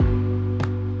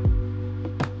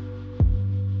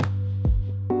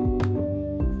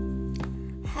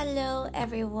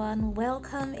everyone.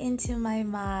 Welcome into my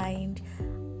mind.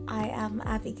 I am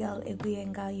Abigail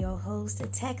Eguyenga, your host, a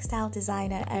textile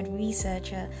designer and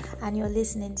researcher, and you're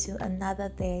listening to another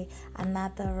day,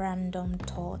 another random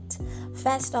thought.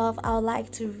 First off, I would like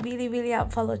to really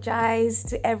apologize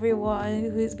to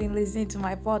everyone who's been listening to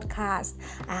my podcast.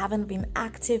 I haven't been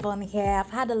active on here. I've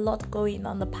had a lot going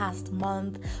on the past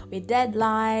month with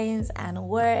deadlines and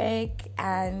work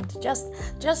and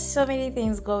just so many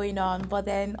things going on. But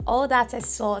then all that is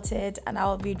sorted, and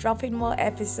I'll be dropping more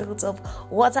episodes of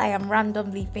what I am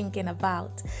randomly thinking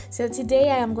about. So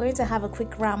today I am going to have a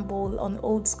quick ramble on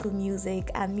old school music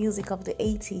and music of the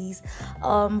 80s,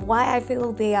 why I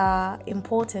feel they are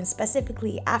important,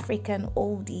 specifically African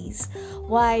oldies,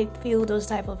 why I feel those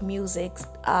type of musics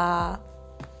are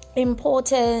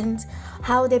important,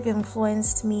 how they've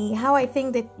influenced me, how I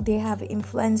think that they have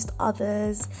influenced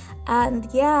others, and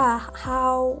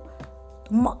how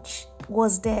much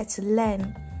was there to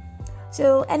learn.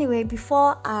 So anyway,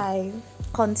 before I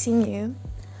continue,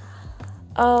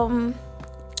 I'm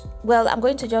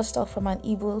going to just talk from an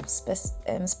Igbo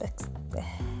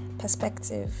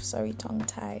perspective. Sorry,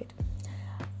 tongue-tied.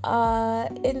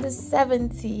 In the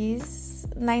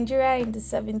 70s, Nigeria in the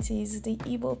 70s, the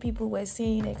Igbo people were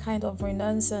seeing a kind of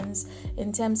renaissance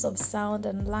in terms of sound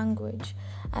and language.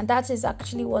 And that is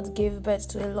actually what gave birth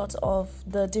to a lot of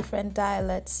the different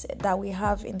dialects that we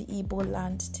have in the Igbo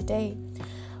land today.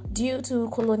 Due to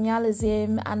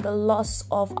colonialism and the loss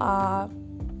of our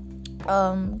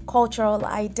cultural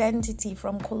identity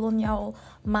from colonial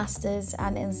masters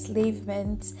and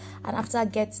enslavement, and after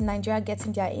Nigeria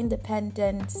getting their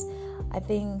independence, I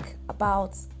think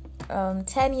about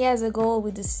 10 years ago,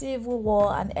 with the Civil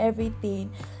War and everything,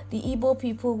 the Igbo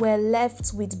people were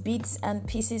left with bits and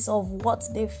pieces of what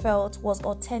they felt was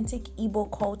authentic Igbo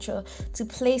culture to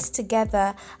place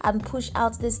together and push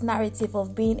out this narrative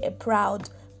of being a proud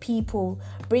people,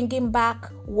 bringing back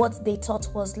what they thought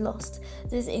was lost.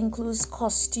 This includes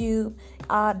costume,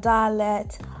 our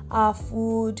dialect, our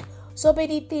food. So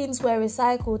many things were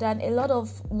recycled, and a lot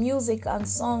of music and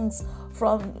songs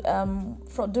from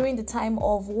during the time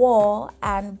of war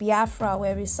and Biafra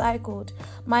were recycled.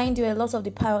 Mind you, a lot of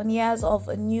the pioneers of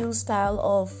a new style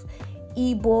of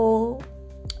Igbo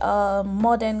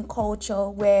modern culture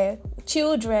were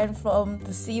children from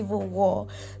the Civil War,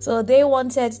 so they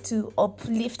wanted to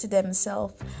uplift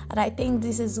themselves, and I think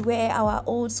this is where our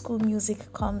old school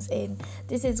music comes in.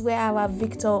 This is where our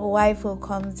Victor Waifo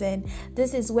comes in.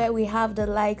 This is where we have the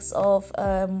likes of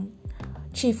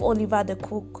Chief Oliver the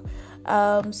Cook.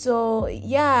 And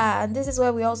this is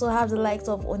where we also have the likes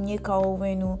of Onyeka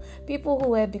Onwenu, people who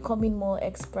were becoming more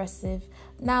expressive.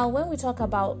 Now, when we talk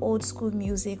about old school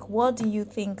music, what do you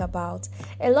think about?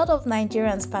 A lot of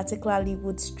Nigerians particularly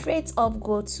would straight up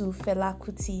go to Fela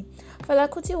Kuti. Fela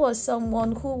Kuti was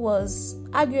someone who was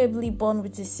arguably born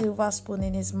with a silver spoon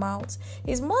in his mouth.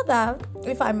 His mother,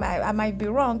 if I might be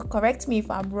wrong, correct me if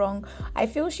I'm wrong, I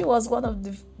feel she was one of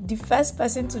the first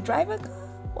person to drive a car.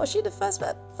 Was she the first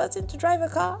person to drive a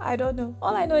car? I don't know.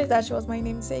 All I know is that she was my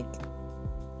namesake.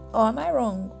 Or am I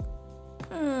wrong?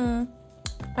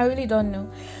 I really don't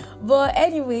know. But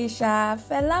anyway,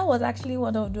 Fela was actually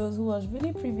one of those who was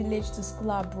really privileged to school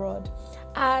abroad.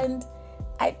 And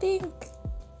I think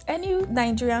any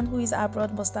Nigerian who is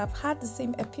abroad must have had the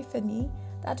same epiphany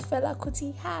that Fela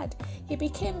Kuti had. He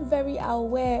became very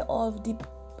aware of the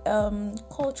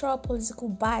cultural political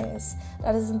bias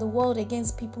that is in the world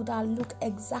against people that look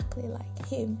exactly like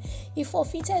him. He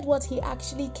forfeited what he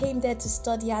actually came there to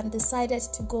study and decided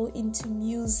to go into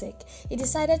music. He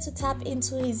decided to tap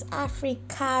into his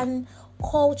African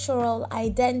cultural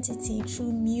identity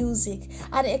through music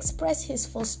and express his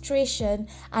frustration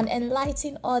and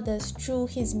enlighten others through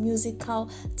his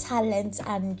musical talent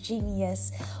and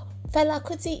genius. Fela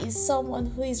Kuti is someone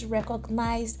who is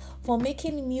recognized for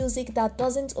making music that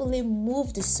doesn't only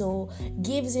move the soul,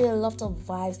 gives you a lot of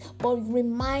vibes, but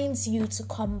reminds you to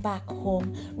come back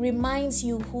home, reminds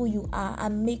you who you are,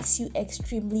 and makes you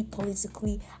extremely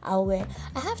politically aware.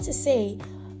 I have to say,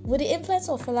 with the influence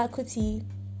of Fela Kuti,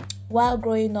 while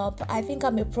growing up, I think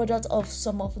I'm a product of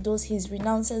some of those his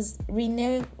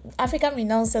African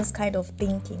Renaissance kind of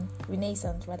thinking.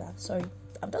 Renaissance, rather. Sorry.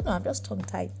 I don't know, I'm just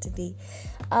tongue-tied today.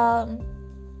 Another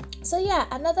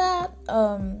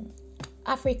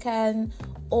African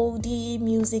oldie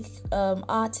music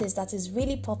artist that is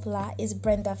really popular is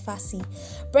Brenda Fassie.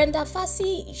 Brenda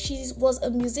Fassie, she was a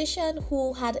musician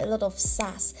who had a lot of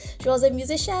sass. She was a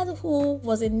musician who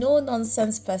was a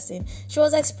no-nonsense person. She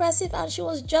was expressive and she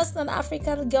was just an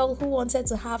African girl who wanted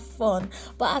to have fun.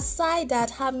 But aside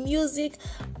that, her music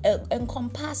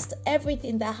encompassed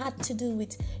everything that had to do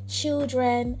with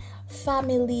children,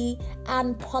 family,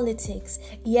 and politics.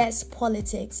 Yes,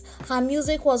 politics. Her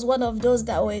music was one of those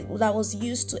that was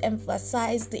used to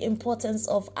emphasize the importance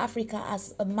of Africa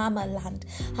as a mama land.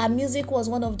 Her music was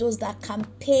one of those that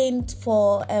campaigned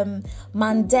for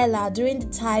Mandela during the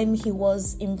time he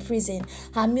was in prison.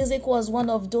 Her music was one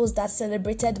of those that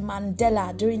celebrated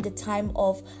Mandela during the time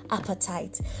of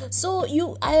apartheid. So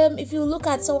if you look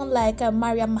at someone like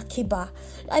Mariam Makiba,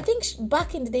 I think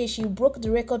back in the day she broke the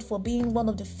record for being one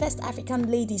of the first African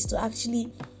ladies to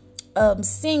actually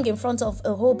sing in front of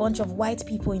a whole bunch of white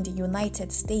people in the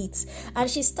United States. And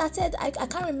she started, I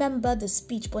can't remember the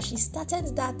speech, but she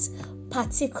started that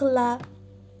particular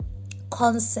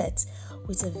concert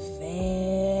with a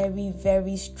very,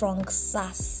 very strong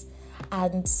sass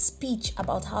and speech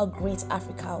about how great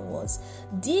Africa was.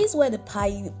 These were the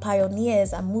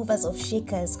pioneers and movers of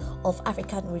shakers of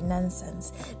African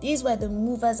Renaissance. These were the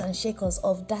movers and shakers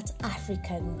of that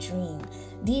African dream.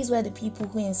 These were the people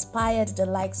who inspired the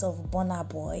likes of Burna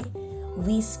Boy,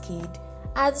 Wizkid,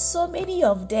 and so many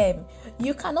of them.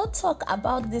 You cannot talk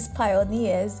about these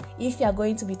pioneers if you are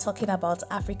going to be talking about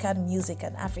African music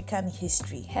and African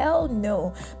history. Hell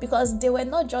no, because they were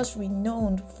not just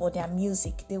renowned for their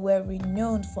music, they were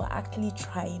renowned for actually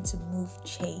trying to move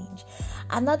change.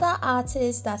 Another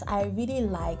artist that I really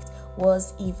liked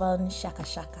was Yvonne Chaka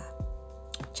Chaka.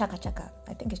 Chaka Chaka.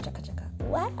 I think it's Chaka Chaka.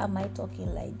 Why am I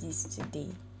talking like this today?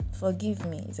 Forgive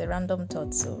me, it's a random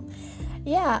thought. So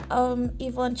yeah,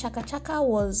 Yvonne Chaka Chaka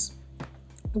was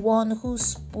one who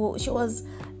spoke. She was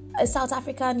a South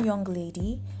African young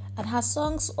lady, and her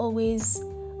songs always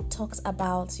talked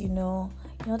about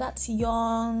that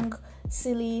young,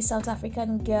 silly South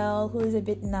African girl who is a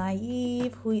bit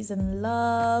naive, who is in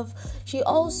love. She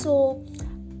also,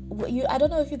 I don't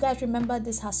know if you guys remember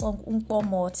this, her song Umpo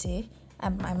Morte. I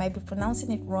might be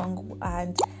pronouncing it wrong,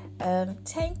 and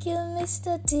thank you,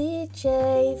 Mr.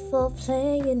 DJ, for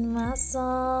playing my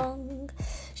song.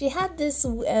 She had this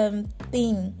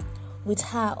thing with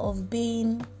her of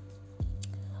playing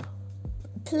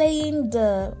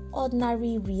the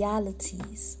ordinary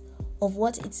realities of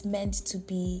what it meant to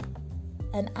be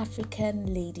an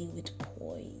African lady with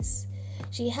poise.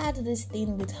 She had this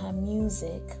thing with her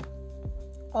music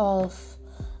of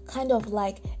kind of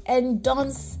like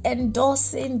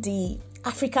endorsing the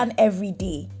African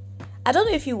everyday. I don't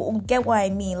know if you get what I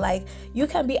mean. Like, you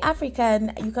can be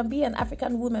African, you can be an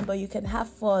African woman, but you can have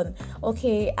fun.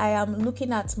 Okay, I am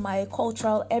looking at my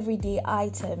cultural everyday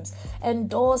items.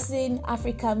 Endorsing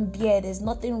African beer, there's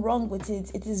nothing wrong with it.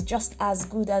 It is just as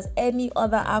good as any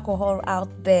other alcohol out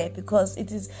there, because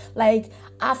it is like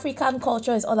African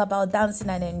culture is all about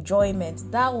dancing and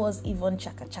enjoyment. That was Yvonne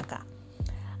Chaka Chaka.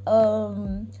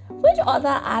 Which other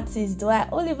artist do I?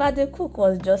 Oliver De Cook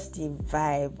was just a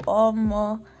vibe.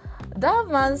 That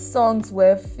man's songs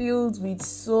were filled with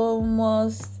so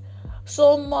much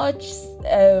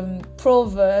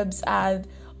proverbs and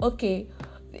who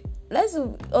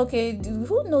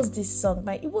knows this song?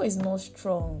 My Igbo is not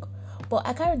strong, but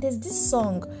there's this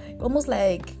song almost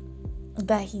like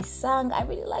that he sang. I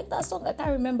really like that song. I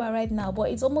can't remember right now, but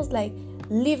it's almost like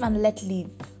live and let live.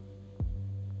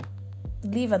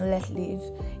 Live and let live.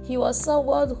 He was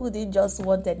someone who didn't just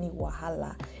want any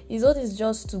wahala. His own is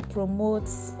just to promote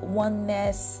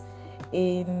oneness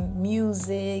in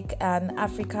music and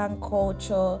African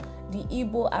culture, the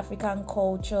Igbo African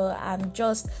culture, and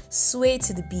just sway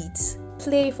to the beat,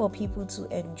 play for people to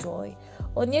enjoy.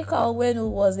 Onyeka Onwenu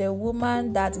was a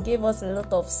woman that gave us a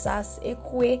lot of sass,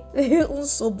 ekwe,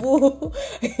 unsobu,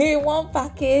 in one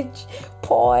package,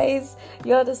 poise.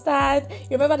 You understand?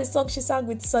 You remember the song she sang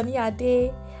with Sunny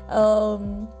Ade?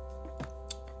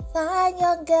 Fine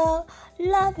young girl,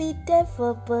 love it there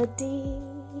for body.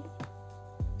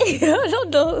 I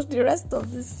don't know the rest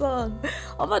of the song.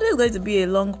 This is going to be a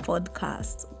long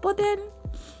podcast. But then,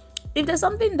 if there's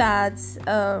something that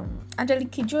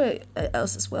Angelique Kidjo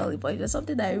else as well, but if there's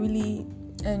something that I really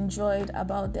enjoyed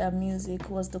about their music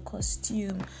was the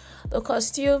costume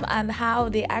and how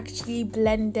they actually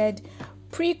blended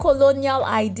pre-colonial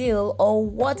ideal, or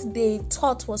what they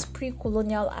thought was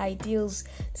pre-colonial ideals,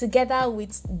 together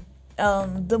with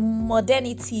the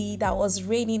modernity that was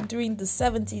reigning during the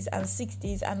 70s and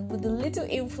 60s, and with the little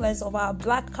influence of our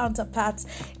black counterparts,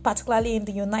 particularly in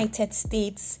the United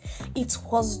States. It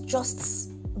was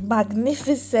just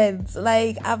magnificent.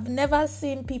 Like, I've never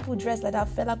seen people dressed like that.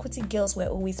 Fela Kuti girls were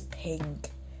always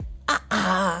pink.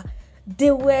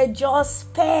 They were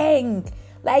just pink.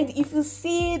 Like, if you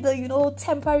see the,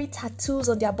 temporary tattoos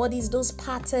on their bodies, those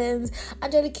patterns,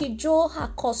 Angelique Kidjo,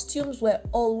 her costumes were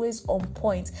always on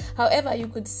point. However, you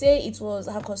could say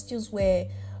her costumes were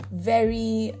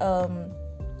very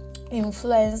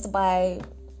influenced by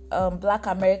Black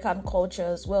American culture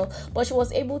as well, but she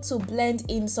was able to blend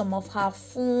in some of her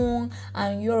Fun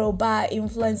and Yoruba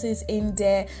influences in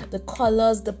there, the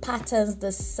colors, the patterns,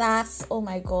 the sass. Oh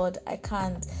my god, I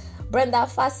can't. Brenda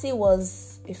Fassie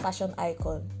was a fashion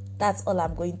icon. That's all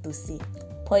I'm going to say.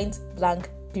 Point blank,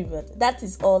 period. That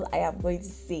is all I am going to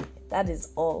say. That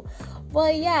is all.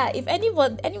 But yeah, if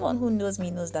anyone who knows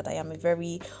me knows that I am a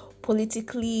very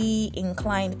politically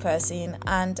inclined person,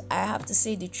 and I have to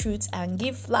say the truth and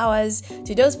give flowers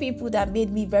to those people that made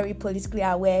me very politically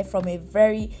aware from a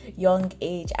very young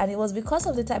age. And it was because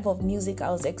of the type of music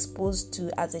I was exposed to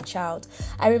as a child.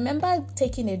 I remember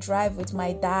taking a drive with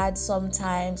my dad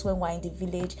sometimes when we're in the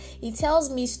village. He tells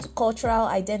me cultural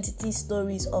identity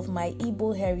stories of my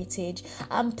Igbo heritage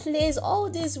and plays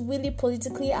all these really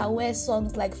politically aware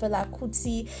songs like Fela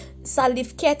Kuti,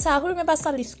 Salif Keita. Who remember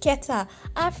Salif Keita?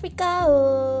 Africa,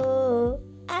 oh,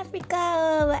 Africa,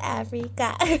 oh,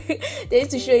 Africa. They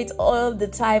used to show it all the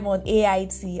time on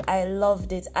AIT. I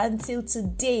loved it. Until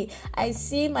today, I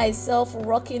see myself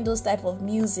rocking those type of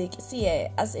music. See,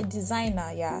 as a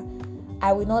designer, yeah,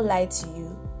 I will not lie to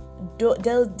you.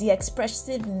 The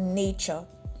expressive nature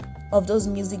of those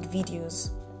music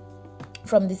videos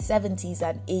from the 70s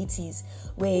and 80s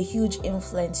were a huge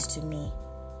influence to me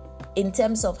in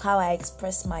terms of how I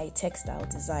express my textile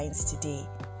designs today.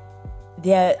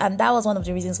 And that was one of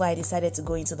the reasons why I decided to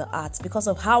go into the arts, because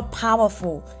of how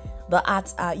powerful the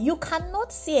arts are. You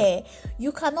cannot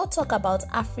talk about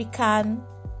African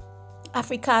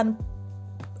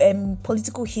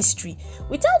political history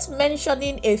without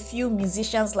mentioning a few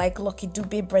musicians like Lucky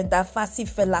Dube, Brenda Fassie,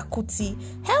 Fela Kuti.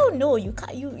 Hell no, you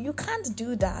can't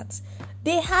do that.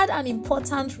 They had an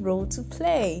important role to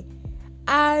play.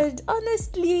 And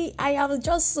honestly, I am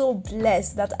just so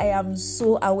blessed that I am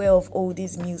so aware of all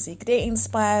this music. They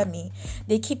inspire me.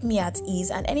 They keep me at ease.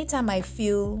 And anytime I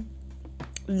feel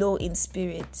low in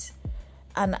spirit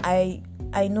and I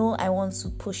know I want to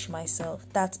push myself,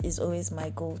 that is always my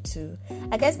go-to.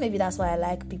 I guess maybe that's why I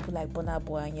like people like Burna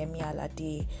Boy and Yemi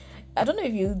Alade. I don't know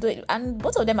if you do it, and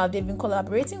both of them have been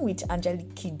collaborating with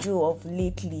Angelique Kidjo of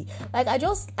lately. Like I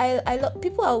love,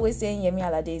 people are always saying Yemi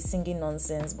Alade is singing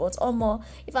nonsense, but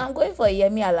if I'm going for a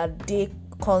Yemi Alade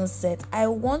concert, I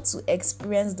want to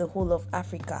experience the whole of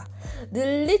Africa. The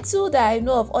little that I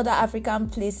know of other African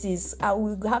places, I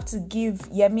will have to give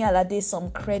Yemi Alade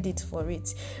some credit for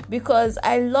it, because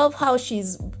I love how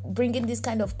she's bringing this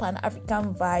kind of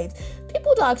Pan-African vibe.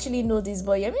 People don't actually know this,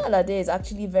 but Yemi Alade is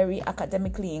actually very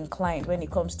academically inclined when it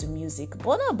comes to music.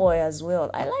 Burna Boy as well.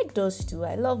 I like those two.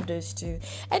 I love those two.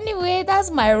 Anyway,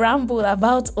 that's my ramble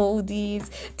about all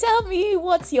these. Tell me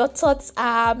what your thoughts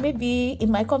are, maybe in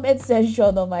my comment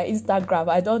section on my Instagram.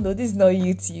 I don't know, this is not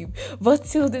YouTube. But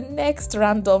till the next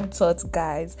random thought,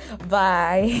 guys.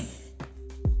 Bye.